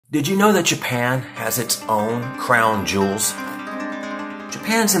Did you know that Japan has its own crown jewels?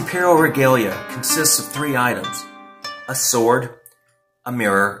 Japan's Imperial Regalia consists of 3 items: a sword, a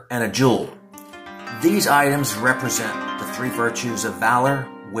mirror, and a jewel. These items represent the 3 virtues of valor,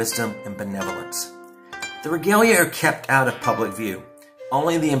 wisdom, and benevolence. The regalia are kept out of public view.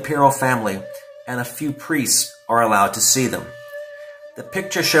 Only the imperial family and a few priests are allowed to see them. The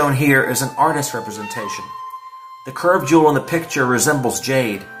picture shown here is an artist's representation. The curved jewel in the picture resembles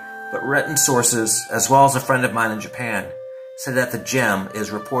jade, but written sources, as well as a friend of mine in Japan, said that the gem is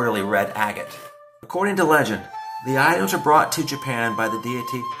reportedly red agate. According to legend, the items are brought to Japan by the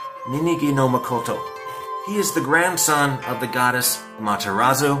deity Ninigi no Makoto. He is the grandson of the goddess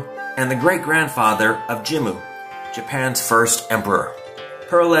Amaterasu and the great-grandfather of Jimmu, Japan's first emperor.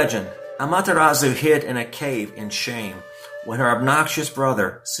 Per legend, Amaterasu hid in a cave in shame when her obnoxious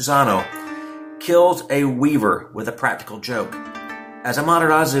brother, Susanoo, killed a weaver with a practical joke. As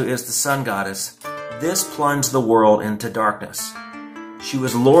Amaterasu is the sun goddess, this plunged the world into darkness. She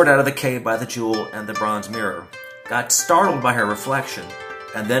was lured out of the cave by the jewel and the bronze mirror, got startled by her reflection,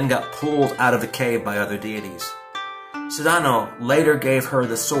 and then got pulled out of the cave by other deities. Susanoo later gave her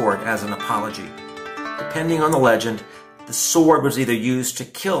the sword as an apology. Depending on the legend, the sword was either used to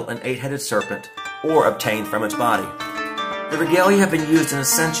kill an 8-headed serpent or obtained from its body. The regalia have been used in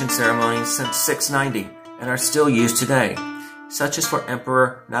ascension ceremonies since 690 and are still used today, such as for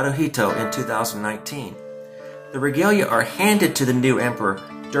Emperor Naruhito in 2019. The regalia are handed to the new emperor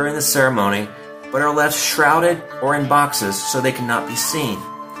during the ceremony, but are left shrouded or in boxes so they cannot be seen.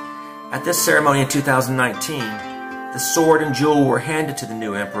 At this ceremony in 2019, the sword and jewel were handed to the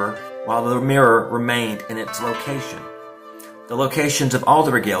new emperor, while the mirror remained in its location. The locations of all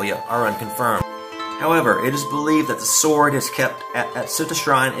the regalia are unconfirmed. However, it is believed that the sword is kept at Atsuta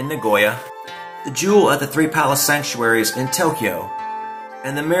Shrine in Nagoya, the jewel at the 3 palace sanctuaries in Tokyo,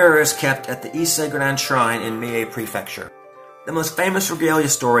 and the mirror is kept at the Ise Grand Shrine in Mie Prefecture. The most famous regalia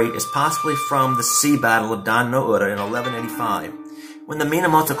story is possibly from the sea battle of Dan no Ura in 1185, when the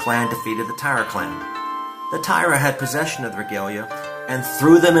Minamoto clan defeated the Taira clan. The Taira had possession of the regalia and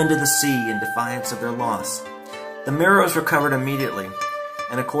threw them into the sea in defiance of their loss. The mirror was recovered immediately,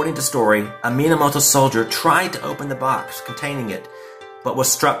 and according to story, a Minamoto soldier tried to open the box containing it, but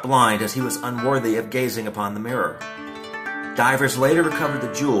was struck blind as he was unworthy of gazing upon the mirror. Divers later recovered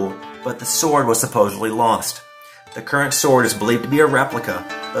the jewel, but the sword was supposedly lost. The current sword is believed to be a replica,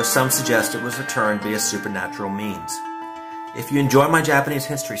 though some suggest it was returned via supernatural means. If you enjoy my Japanese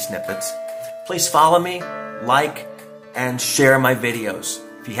history snippets, please follow me, like, and share my videos.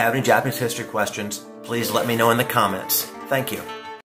 If you have any Japanese history questions, please let me know in the comments. Thank you.